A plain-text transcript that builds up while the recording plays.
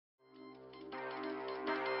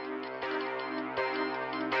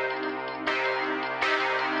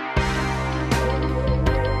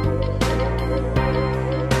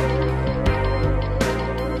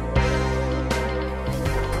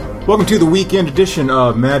Welcome to the weekend edition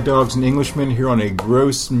of Mad Dogs and Englishmen here on a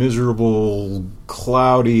gross, miserable,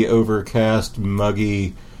 cloudy, overcast,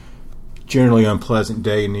 muggy, generally unpleasant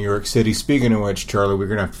day in New York City. Speaking of which, Charlie, we're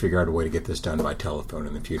going to have to figure out a way to get this done by telephone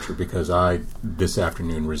in the future because I, this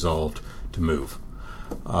afternoon, resolved to move.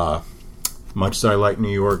 Much as I like New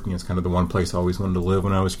York, it's kind of the one place I always wanted to live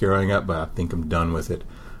when I was growing up, but I think I'm done with it.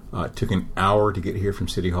 It took an hour to get here from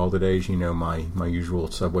City Hall today. As you know, my usual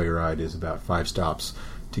subway ride is about 5 stops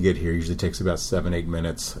to get here. Usually takes about 7-8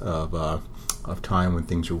 minutes of time when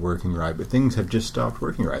things are working right, but things have just stopped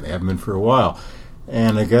working right. They haven't been for a while,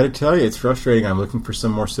 and I got to tell you, it's frustrating. I'm looking for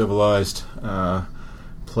some more civilized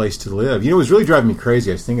place to live. It was really driving me crazy.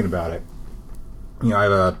 I was thinking about it. I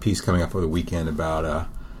have a piece coming up over the weekend about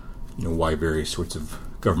why various sorts of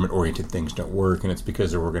government-oriented things don't work, and it's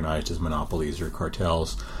because they're organized as monopolies or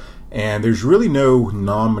cartels. And there's really no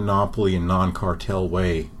non-monopoly and non-cartel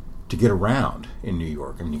way to get around in New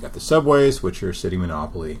York. I mean, you got the subways, which are a city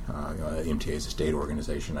monopoly. MTA is a state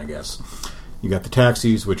organization, I guess. You got the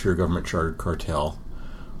taxis, which are a government-chartered cartel.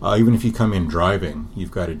 Even if you come in driving,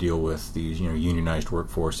 you've got to deal with these, unionized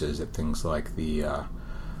workforces at things like the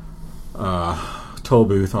toll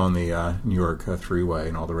booth on the New York Thruway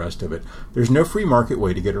and all the rest of it. There's no free market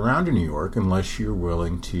way to get around in New York unless you're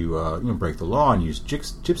willing to break the law and use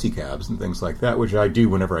gypsy cabs and things like that, which I do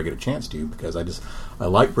whenever I get a chance to, because I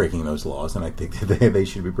like breaking those laws, and I think that they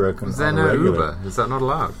should be broken. Is there no Uber? Is that not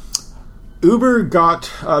allowed? Uber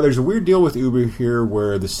there's a weird deal with Uber here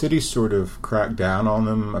where the city sort of cracked down on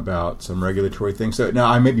them about some regulatory things. So now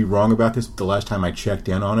I may be wrong about this, but the last time I checked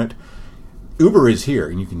in on it, Uber is here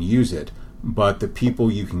and you can use it, but the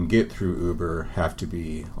people you can get through Uber have to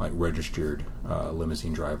be like registered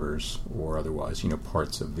limousine drivers or otherwise,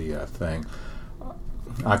 parts of the thing.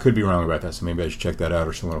 I could be wrong about that, so maybe I should check that out,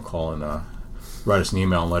 or someone will call and write us an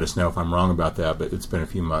email and let us know if I'm wrong about that. But it's been a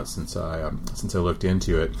few months since I looked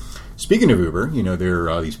into it. Speaking of Uber, there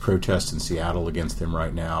are these protests in Seattle against them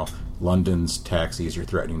right now. London's taxis are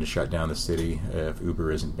threatening to shut down the city if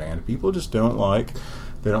Uber isn't banned. People just don't like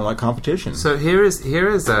competition. So here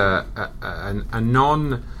is a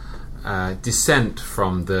non dissent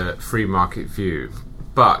from the free market view,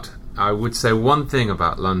 but I would say one thing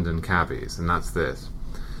about London cabbies, and that's this: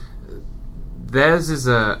 theirs is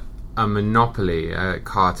a monopoly, a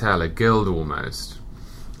cartel, a guild almost,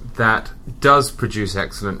 that does produce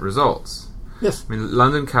excellent results. Yes. I mean,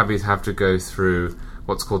 London cabbies have to go through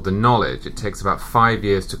what's called the knowledge. It takes about 5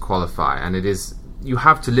 years to qualify, and you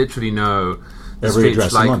have to literally know the every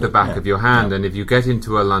streets like the back yeah. of your hand. Yeah. And if you get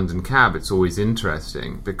into a London cab, it's always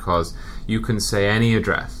interesting because you can say any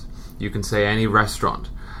address, you can say any restaurant,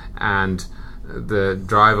 and the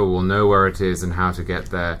driver will know where it is and how to get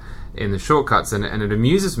there in the shortcuts. And it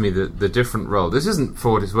amuses me that the different role. This isn't,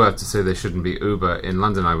 for what it's worth, to say there shouldn't be Uber in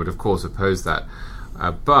London. I would of course oppose that,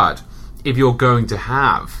 but if you're going to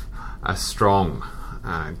have a strong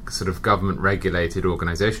sort of government-regulated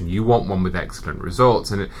organisation, you want one with excellent results.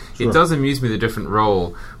 And it does amuse me the different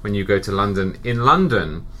role when you go to London. In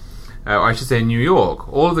London, or I should say in New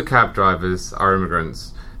York, all of the cab drivers are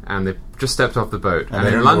immigrants, and they've just stepped off the boat. And they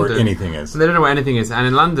don't know where anything is. They don't know where anything is. And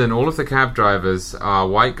in London, all of the cab drivers are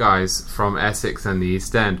white guys from Essex and the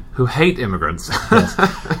East End who hate immigrants. Yes.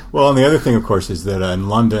 Well, and the other thing, of course, is that in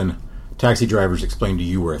London, taxi drivers explain to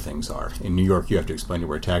you where things are. In New York, you have to explain to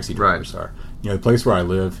where taxi drivers are. The place where I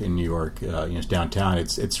live in New York, it's downtown.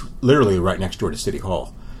 It's literally right next door to City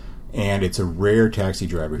Hall, and it's a rare taxi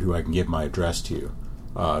driver who I can give my address to,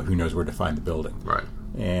 who knows where to find the building. Right.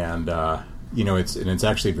 And it's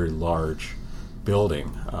actually a very large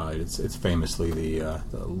building. It's famously the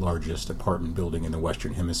largest apartment building in the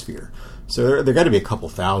Western Hemisphere. So there got to be a couple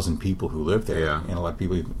thousand people who live there, yeah. And a lot of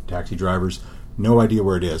people, taxi drivers, no idea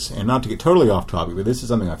where it is. And not to get totally off topic, but this is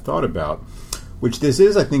something I've thought about, which this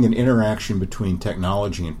is, I think, an interaction between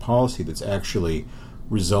technology and policy that's actually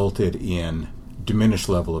resulted in diminished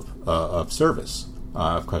level of service,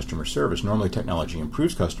 of customer service. Normally technology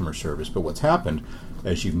improves customer service, but what's happened,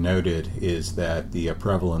 as you've noted, is that the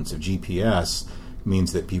prevalence of GPS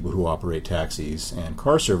means that people who operate taxis and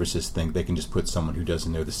car services think they can just put someone who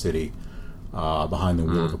doesn't know the city behind the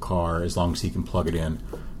wheel of a car, as long as he can plug it in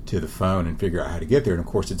to the phone and figure out how to get there. And of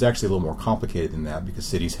course, it's actually a little more complicated than that, because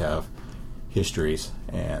cities have histories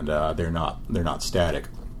and they're not static.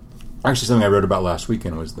 Actually, something I wrote about last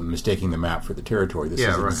weekend was mistaking the map for the territory. This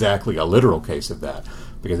is exactly a literal case of that,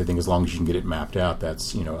 because I think as long as you can get it mapped out,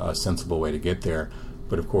 that's a sensible way to get there.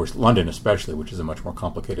 But of course, London especially, which is a much more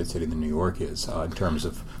complicated city than New York is in terms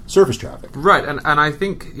of surface traffic. Right, and I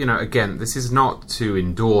think, again, this is not to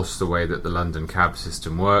endorse the way that the London cab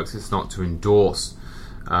system works. It's not to endorse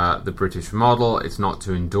the British model. It's not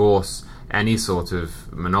to endorse any sort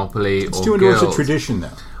of monopoly It's or to endorse guild. a tradition,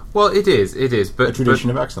 though. Well, it is, but A tradition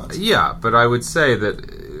of excellence. Yeah, but I would say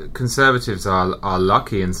that conservatives are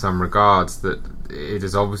lucky in some regards that it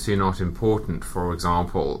is obviously not important, for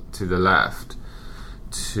example, to the left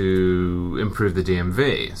to improve the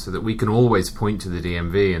DMV, so that we can always point to the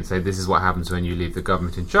DMV and say this is what happens when you leave the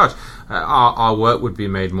government in charge. Our work would be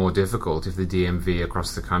made more difficult if the DMV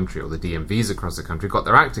across the country, or the DMVs across the country, got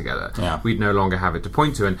their act together. Yeah. We'd no longer have it to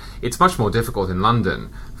point to, and it's much more difficult in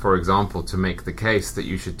London, for example, to make the case that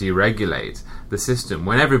you should deregulate the system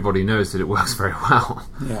when everybody knows that it works very well.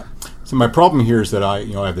 Yeah. So my problem here is that I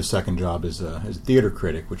have the second job as a theater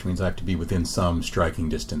critic, which means I have to be within some striking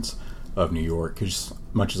distance of New York. Because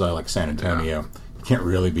much as I like San Antonio, you can't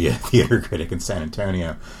really be a theater critic in San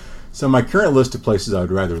Antonio. So my current list of places I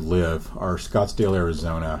would rather live are Scottsdale,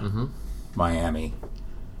 Arizona, Miami,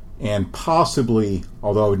 and possibly,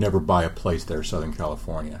 although I would never buy a place there, Southern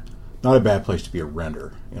California. Not a bad place to be a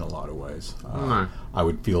renter in a lot of ways. No. I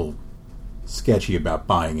would feel sketchy about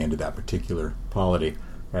buying into that particular polity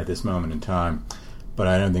at this moment in time, but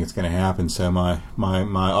I don't think it's going to happen. So my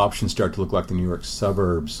options start to look like the New York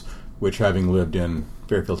suburbs, which, having lived in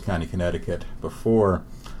Fairfield County, Connecticut before,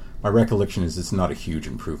 my recollection is it's not a huge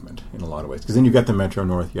improvement in a lot of ways. Because then you've got the Metro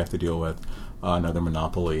North you have to deal with, another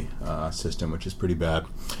monopoly system, which is pretty bad.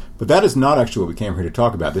 But that is not actually what we came here to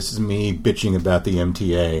talk about. This is me bitching about the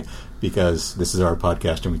MTA, because this is our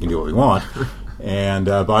podcast and we can do what we want. And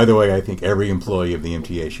by the way, I think every employee of the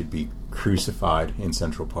MTA should be crucified in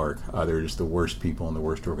Central Park. They're just the worst people and the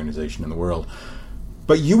worst organization in the world.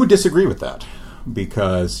 But you would disagree with that,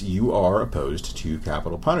 because you are opposed to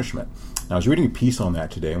capital punishment. Now, I was reading a piece on that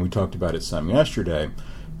today, and we talked about it some yesterday.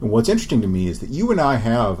 And what's interesting to me is that you and I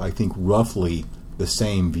have, I think, roughly the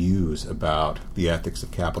same views about the ethics of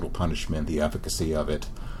capital punishment, the efficacy of it,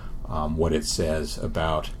 what it says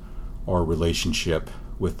about our relationship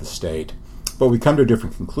with the state. But we come to a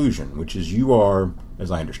different conclusion, which is you are, as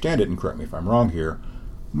I understand it, and correct me if I'm wrong here,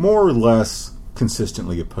 more or less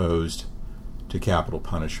consistently opposed to capital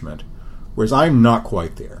punishment, whereas I'm not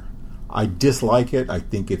quite there. I dislike it. I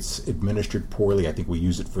think it's administered poorly. I think we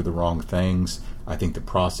use it for the wrong things. I think the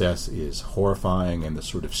process is horrifying, and the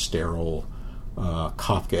sort of sterile,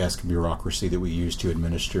 Kafkaesque bureaucracy that we use to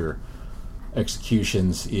administer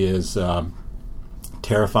executions is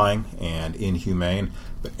terrifying and inhumane.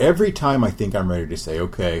 But every time I think I'm ready to say,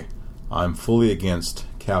 okay, I'm fully against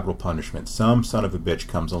capital punishment, some son of a bitch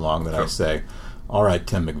comes along that I say, all right,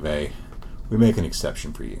 Tim McVeigh, we make an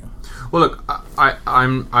exception for you. Well, look,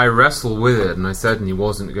 I wrestle with it, and I certainly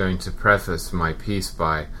wasn't going to preface my piece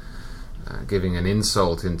by giving an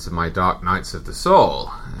insult into my dark nights of the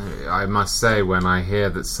soul. I must say, when I hear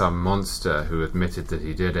that some monster who admitted that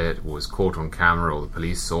he did it, was caught on camera, or the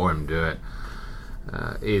police saw him do it,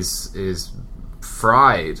 is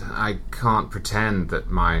fried. I can't pretend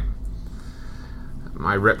that my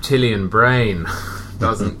reptilian brain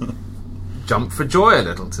doesn't jump for joy a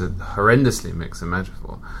little, to horrendously mix a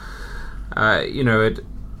metaphor.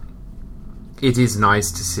 It is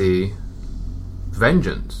nice to see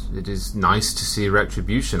vengeance. It is nice to see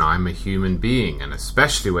retribution. I'm a human being, and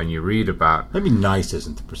especially when you read about... Maybe nice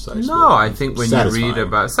isn't the precise No, word. I think when Satisfying. you read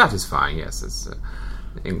about... Satisfying, yes, it's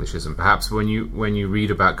Englishism. Perhaps when you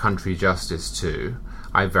read about country justice too,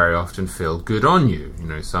 I very often feel good on you.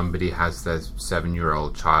 Somebody has their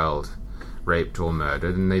 7-year-old child raped or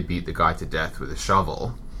murdered, and they beat the guy to death with a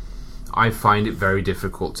shovel. I find it very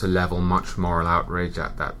difficult to level much moral outrage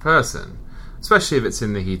at that person, especially if it's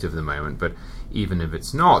in the heat of the moment, but even if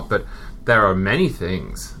it's not. But there are many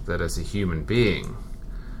things that, as a human being,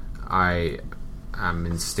 I am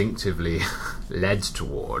instinctively led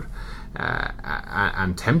toward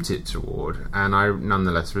and tempted toward, and I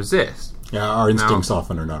nonetheless resist. Yeah, our instincts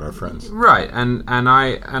often are not our friends. Right, and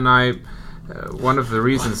I one of the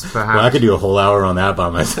reasons, perhaps... Well, I could do a whole hour on that by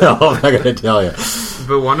myself, I gotta tell you.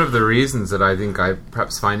 But one of the reasons that I think I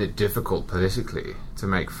perhaps find it difficult politically to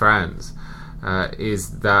make friends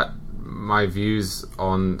is that my views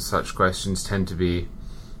on such questions tend to be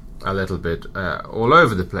a little bit all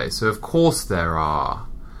over the place. So of course there are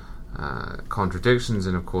contradictions,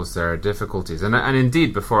 and of course there are difficulties. And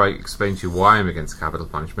indeed, before I explain to you why I'm against capital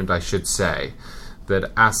punishment, I should say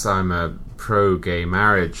that as I'm a pro-gay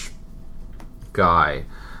marriage guy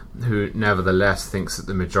who nevertheless thinks that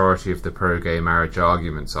the majority of the pro-gay marriage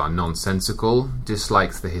arguments are nonsensical,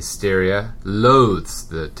 dislikes the hysteria, loathes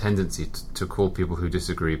the tendency to call people who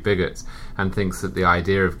disagree bigots, and thinks that the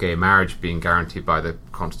idea of gay marriage being guaranteed by the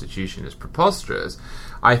Constitution is preposterous,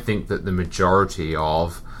 I think that the majority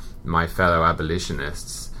of my fellow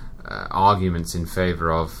abolitionists arguments in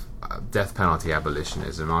favor of death penalty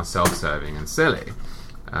abolitionism are self-serving and silly.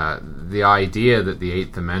 The idea that the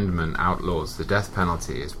Eighth Amendment outlaws the death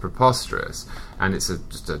penalty is preposterous, and it's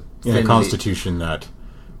just a constitution that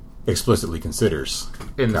explicitly considers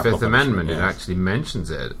in the Fifth Amendment. Yes. It actually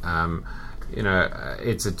mentions it.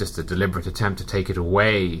 It's just a deliberate attempt to take it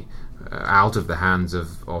away out of the hands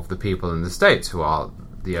of the people in the states, who are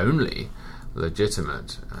the only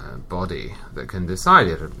legitimate body that can decide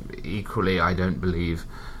it. Equally, I don't believe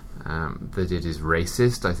that it is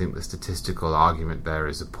racist. I think the statistical argument there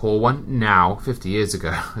is a poor one. Now, 50 years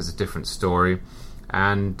ago, is a different story.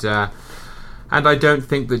 And I don't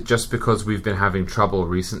think that just because we've been having trouble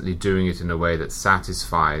recently doing it in a way that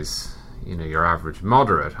satisfies, your average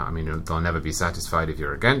moderate. I mean, they'll never be satisfied if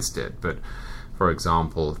you're against it. But, for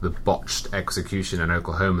example, the botched execution in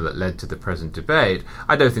Oklahoma that led to the present debate,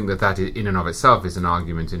 I don't think that in and of itself is an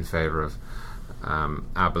argument in favor of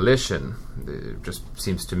abolition. It just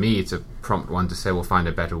seems to me to prompt one to say, we'll find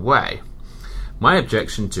a better way. My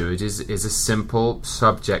objection to it is a simple,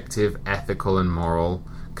 subjective, ethical and moral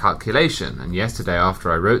calculation. And yesterday,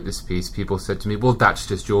 after I wrote this piece, people said to me, well, that's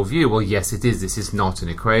just your view. Well, yes, it is. This is not an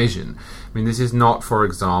equation. I mean, this is not, for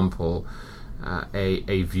example,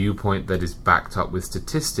 a viewpoint that is backed up with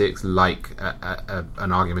statistics, like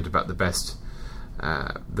an argument about the best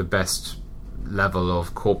level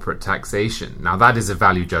of corporate taxation. Now, that is a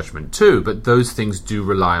value judgment too, but those things do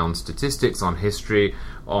rely on statistics, on history,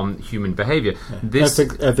 on human behavior.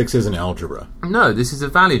 Ethics isn't algebra. No, this is a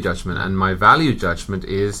value judgment, and my value judgment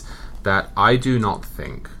is that I do not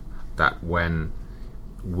think that when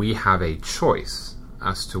we have a choice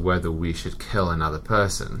as to whether we should kill another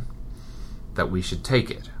person, that we should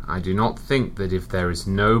take it. I do not think that if there is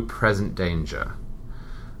no present danger,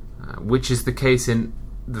 which is the case in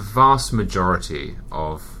the vast majority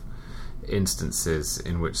of instances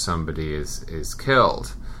in which somebody is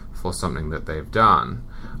killed for something that they've done,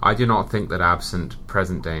 I do not think that absent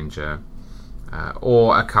present danger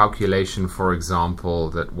or a calculation, for example,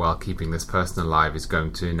 that, well, keeping this person alive is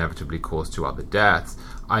going to inevitably cause 2 other deaths,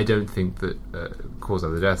 I don't think that cause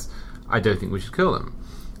other deaths, I don't think we should kill them.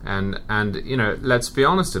 And let's be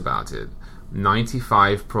honest about it,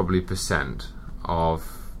 95% probably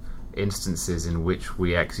of instances in which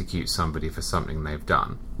we execute somebody for something they've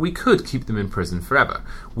done, we could keep them in prison forever.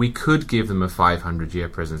 We could give them a 500-year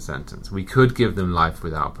prison sentence. We could give them life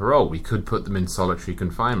without parole. We could put them in solitary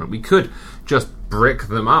confinement. We could just brick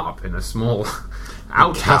them up in a small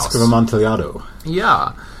outhouse. Cask of Amontillado.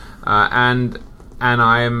 Yeah. And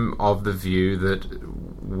I am of the view that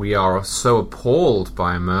we are so appalled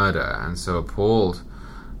by murder and so appalled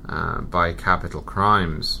by capital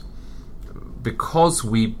crimes because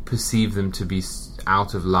we perceive them to be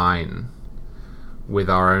out of line with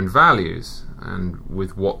our own values and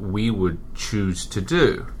with what we would choose to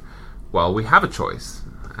do. Well, we have a choice,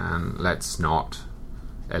 and let's not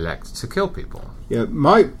elect to kill people. Yeah,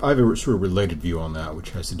 I have a sort of related view on that,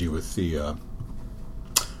 which has to do with the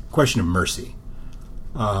question of mercy.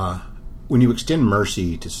 When you extend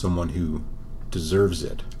mercy to someone who deserves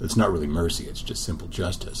it, it's not really mercy, it's just simple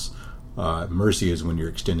justice. Mercy is when you're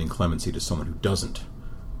extending clemency to someone who doesn't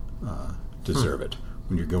deserve it,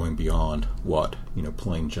 when you're going beyond what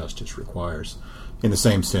plain justice requires. In the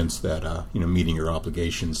same sense that meeting your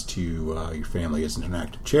obligations to your family isn't an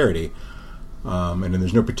act of charity, and then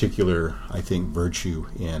there's no particular, I think, virtue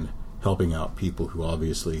in helping out people who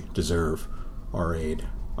obviously deserve our aid.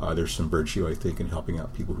 There's some virtue, I think, in helping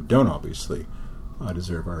out people who don't obviously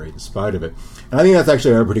deserve our aid in spite of it. And I think that's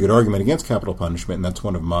actually a pretty good argument against capital punishment, and that's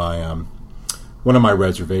one of my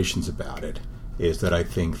reservations about it, is that I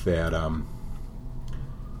think that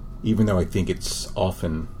even though I think it's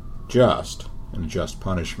often just and just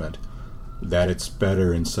punishment, that it's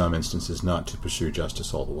better in some instances not to pursue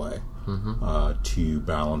justice all the way, to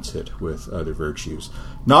balance it with other virtues.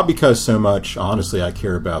 Not because so much, honestly, I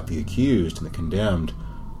care about the accused and the condemned,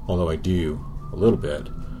 although I do a little bit,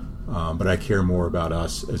 but I care more about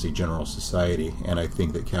us as a general society, and I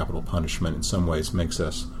think that capital punishment in some ways makes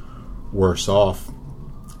us worse off.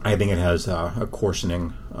 I think it has a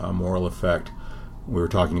coarsening moral effect. We were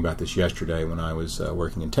talking about this yesterday when I was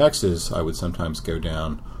working in Texas. I would sometimes go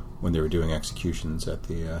down when they were doing executions at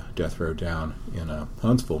the death row down in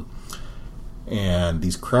Huntsville, and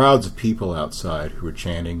these crowds of people outside who were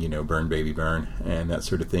chanting, burn baby burn, and that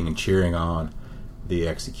sort of thing, and cheering on the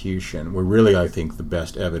execution were really, I think, the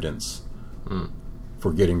best evidence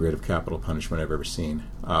for getting rid of capital punishment I've ever seen,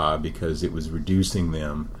 because it was reducing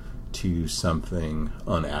them to something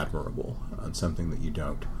unadmirable, something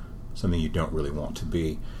you don't really want to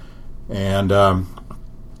be. And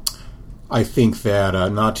I think that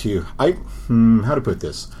how to put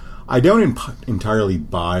this? I don't entirely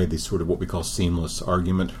buy the sort of what we call seamless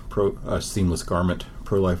garment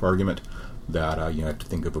pro-life argument that you have to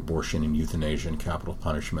think of abortion and euthanasia and capital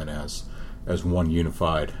punishment as one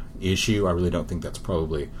unified issue. I really don't think that's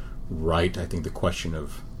probably right. I think the question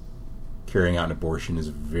of carrying out an abortion is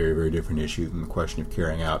a very, very different issue than the question of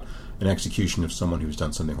carrying out an execution of someone who's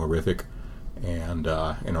done something horrific and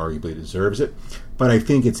arguably deserves it. But I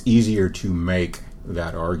think it's easier to make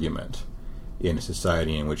that argument in a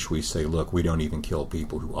society in which we say, look, we don't even kill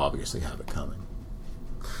people who obviously have it coming.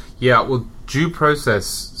 Yeah, well, due process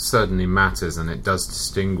certainly matters, and it does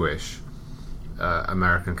distinguish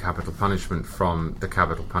American capital punishment from the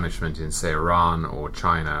capital punishment in, say, Iran or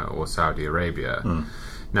China or Saudi Arabia.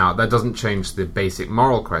 Now, that doesn't change the basic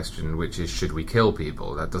moral question, which is, should we kill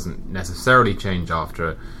people? That doesn't necessarily change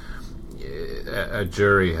after a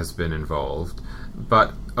jury has been involved.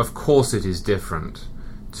 But, of course, it is different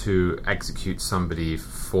to execute somebody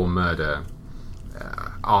for murder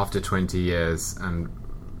after 20 years and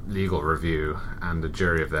legal review and a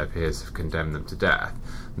jury of their peers have condemned them to death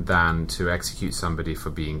than to execute somebody for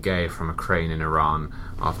being gay from a crane in Iran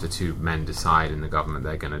after two men decide in the government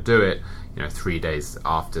they're going to do it, 3 days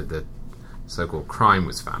after the so-called crime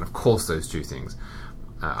was found. Of course those two things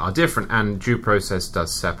are different, and due process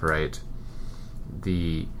does separate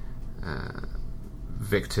the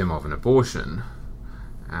victim of an abortion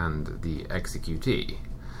and the executee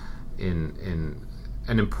in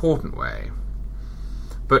an important way.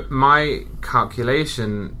 But my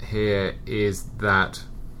calculation here is that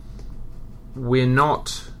we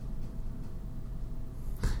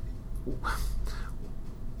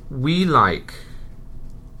like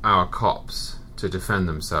our cops to defend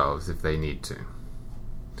themselves if they need to.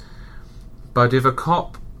 But if a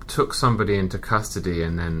cop took somebody into custody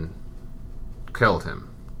and then killed him,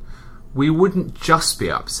 we wouldn't just be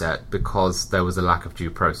upset because there was a lack of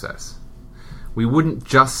due process. We wouldn't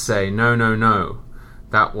just say, no,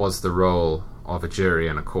 that was the role of a jury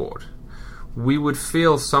and a court. We would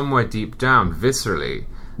feel somewhere deep down, viscerally,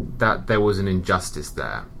 that there was an injustice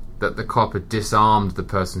there, that the cop had disarmed the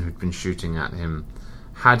person who'd been shooting at him,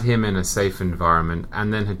 had him in a safe environment,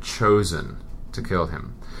 and then had chosen to kill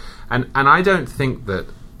him. And I don't think that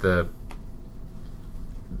the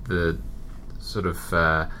sort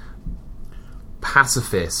of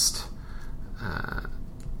pacifist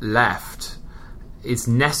left is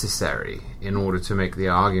necessary in order to make the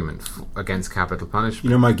argument against capital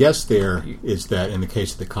punishment. My guess there is that in the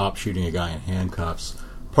case of the cop shooting a guy in handcuffs,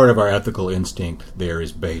 part of our ethical instinct there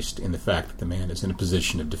is based in the fact that the man is in a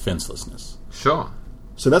position of defenselessness. Sure.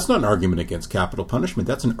 So that's not an argument against capital punishment.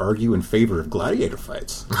 That's an argue in favor of gladiator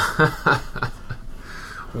fights.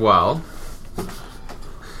 Well,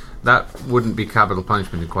 that wouldn't be capital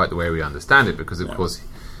punishment in quite the way we understand it, because, of course,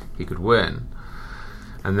 he could win.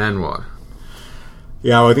 And then what?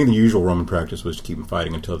 Yeah, well, I think the usual Roman practice was to keep them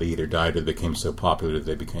fighting until they either died or became so popular that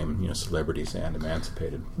they became, celebrities and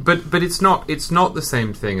emancipated. But it's not the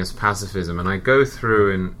same thing as pacifism. And I go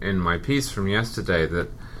through in my piece from yesterday that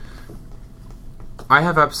I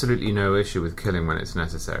have absolutely no issue with killing when it's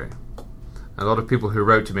necessary. A lot of people who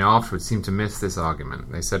wrote to me afterwards seem to miss this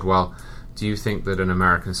argument. They said, well, do you think that an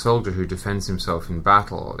American soldier who defends himself in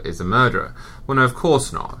battle is a murderer? Well, no, of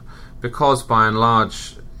course not. Because by and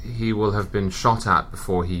large, he will have been shot at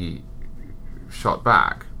before he shot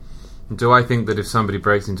back. Do I think that if somebody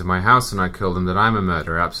breaks into my house and I kill them that I'm a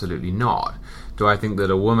murderer? Absolutely not. Do I think that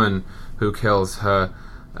a woman who kills her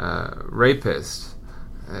rapist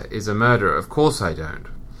is a murderer? Of course I don't.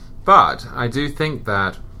 But I do think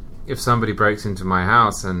that if somebody breaks into my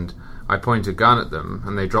house and I point a gun at them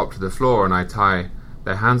and they drop to the floor and I tie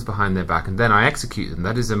their hands behind their back and then I execute them,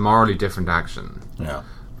 that is a morally different action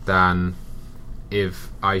than if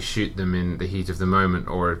I shoot them in the heat of the moment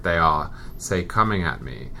or if they are, say, coming at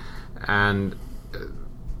me. And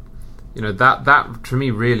that to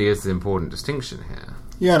me really is the important distinction here.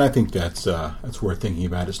 Yeah, and I think that's worth thinking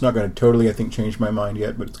about. It's not going to totally, I think, change my mind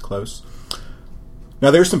yet, but it's close. Now,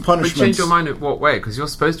 there's some punishments. But change your mind in what way? Because you're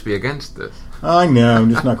supposed to be against this. I know, I'm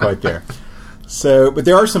just not quite there. But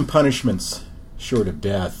there are some punishments short of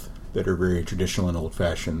death that are very traditional and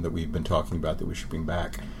old-fashioned that we've been talking about that we should bring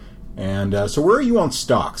back. And so where are you on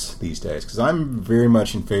stocks these days? Because I'm very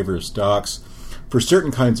much in favor of stocks for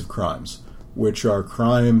certain kinds of crimes, which are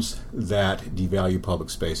crimes that devalue public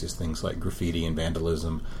spaces, things like graffiti and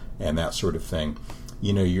vandalism and that sort of thing.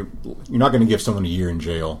 You're not going to give someone a year in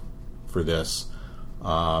jail for this.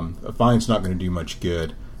 A fine's not going to do much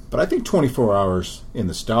good. But I think 24 hours in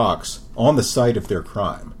the stocks on the site of their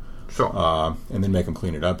crime. Sure. And then make them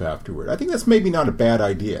clean it up afterward. I think that's maybe not a bad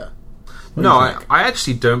idea. What do No, you think? I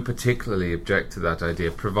actually don't particularly object to that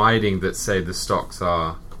idea, providing that, say, the stocks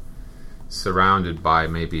are surrounded by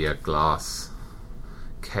maybe a glass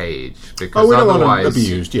cage, because we don't want them otherwise,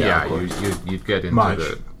 abused, yeah, of course. you'd get into Much.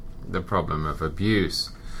 the problem of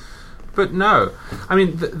abuse. But no, I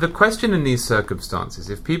mean, the question in these circumstances,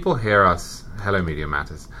 if people hear us, hello Media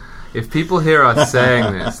Matters, if people hear us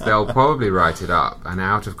saying this, they'll probably write it up, and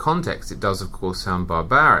out of context it does of course sound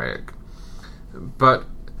barbaric. But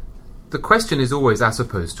the question is always, as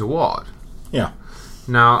opposed to what? Yeah.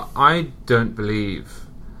 Now, I don't believe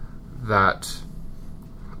that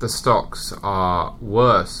the stocks are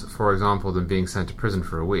worse, for example, than being sent to prison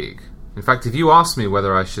for a week. In fact, if you asked me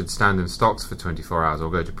whether I should stand in stocks for 24 hours or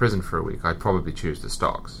go to prison for a week, I'd probably choose the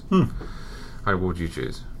stocks. What would you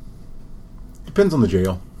choose? Depends on the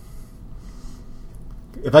jail.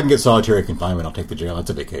 If I can get solitary confinement, I'll take the jail. That's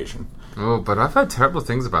a vacation. Oh, but I've heard terrible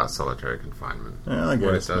things about solitary confinement. Yeah, I guess.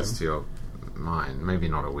 What it does to your mind. Maybe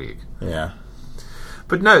not a week. Yeah.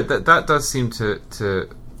 But no, that does seem to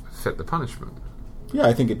fit the punishment. Yeah,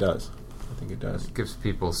 I think it does. It gives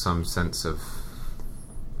people some sense of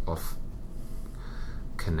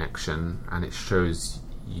connection, and it shows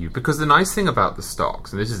you, because the nice thing about the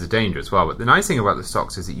stocks, and this is the danger as well, but the nice thing about the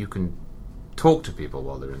stocks is that you can talk to people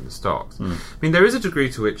while they're in the stocks. I mean, there is a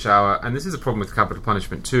degree to which and this is a problem with capital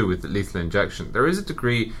punishment too, with lethal injection, there is a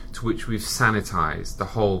degree to which we've sanitized the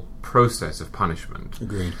whole process of punishment.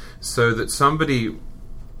 Agreed. So that somebody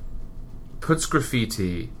puts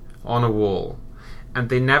graffiti on a wall and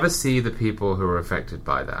they never see the people who are affected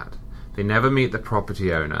by that. They never meet the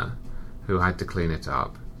property owner who had to clean it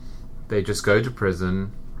up. They just go to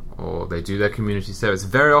prison, or they do their community service,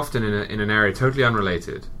 very often in an area totally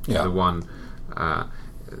unrelated to the one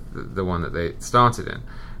that they started in,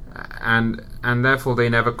 and therefore they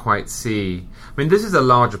never quite see. I mean, this is a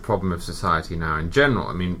larger problem of society now in general.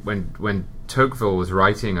 I mean, when Tocqueville was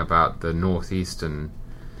writing about the northeastern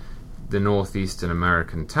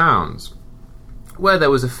American towns, where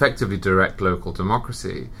there was effectively direct local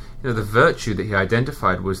democracy, the virtue that he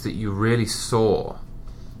identified was that you really saw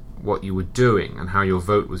what you were doing and how your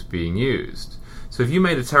vote was being used. So if you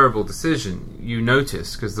made a terrible decision, you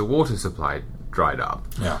noticed because the water supply dried up,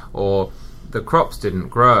 or the crops didn't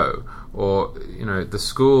grow, or the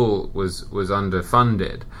school was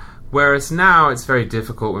underfunded. Whereas now it's very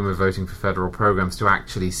difficult when we're voting for federal programs to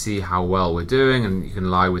actually see how well we're doing, and you can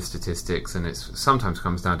lie with statistics, and it sometimes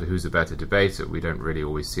comes down to who's a better debater. We don't really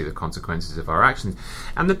always see the consequences of our actions.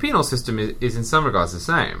 And the penal system is in some regards the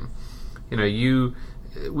same.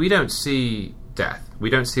 We don't see death. We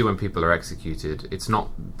don't see when people are executed. It's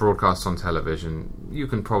not broadcast on television. You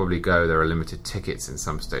can probably go. There are limited tickets in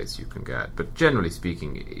some states you can get. But generally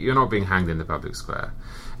speaking, you're not being hanged in the public square.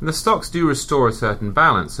 And the stocks do restore a certain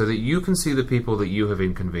balance so that you can see the people that you have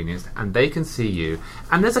inconvenienced and they can see you.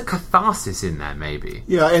 And there's a catharsis in there, maybe.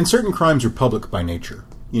 Yeah, and certain crimes are public by nature.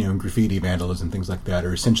 Graffiti, vandalism, things like that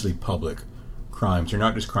are essentially public crimes. They're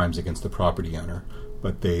not just crimes against the property owner,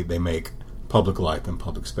 but they make public life and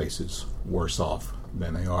public spaces worse off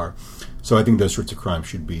than they are. So I think those sorts of crimes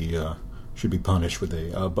should be punished with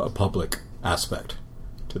a public aspect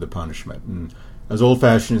to the punishment. And as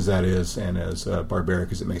old-fashioned as that is, and as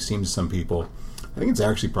barbaric as it may seem to some people, I think it's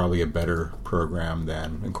actually probably a better program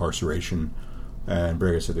than incarceration and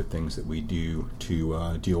various other things that we do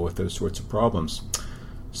to deal with those sorts of problems.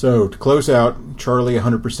 So, to close out, Charlie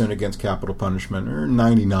 100% against capital punishment, or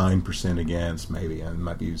 99% against, maybe. There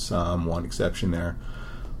might be one exception there.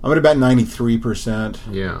 I'm at about 93%.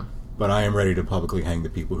 Yeah. But I am ready to publicly hang the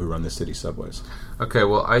people who run the city subways. Okay,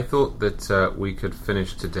 well, I thought that we could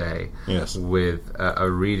finish today with a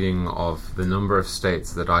reading of the number of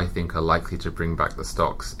states that I think are likely to bring back the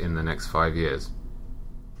stocks in the next 5 years.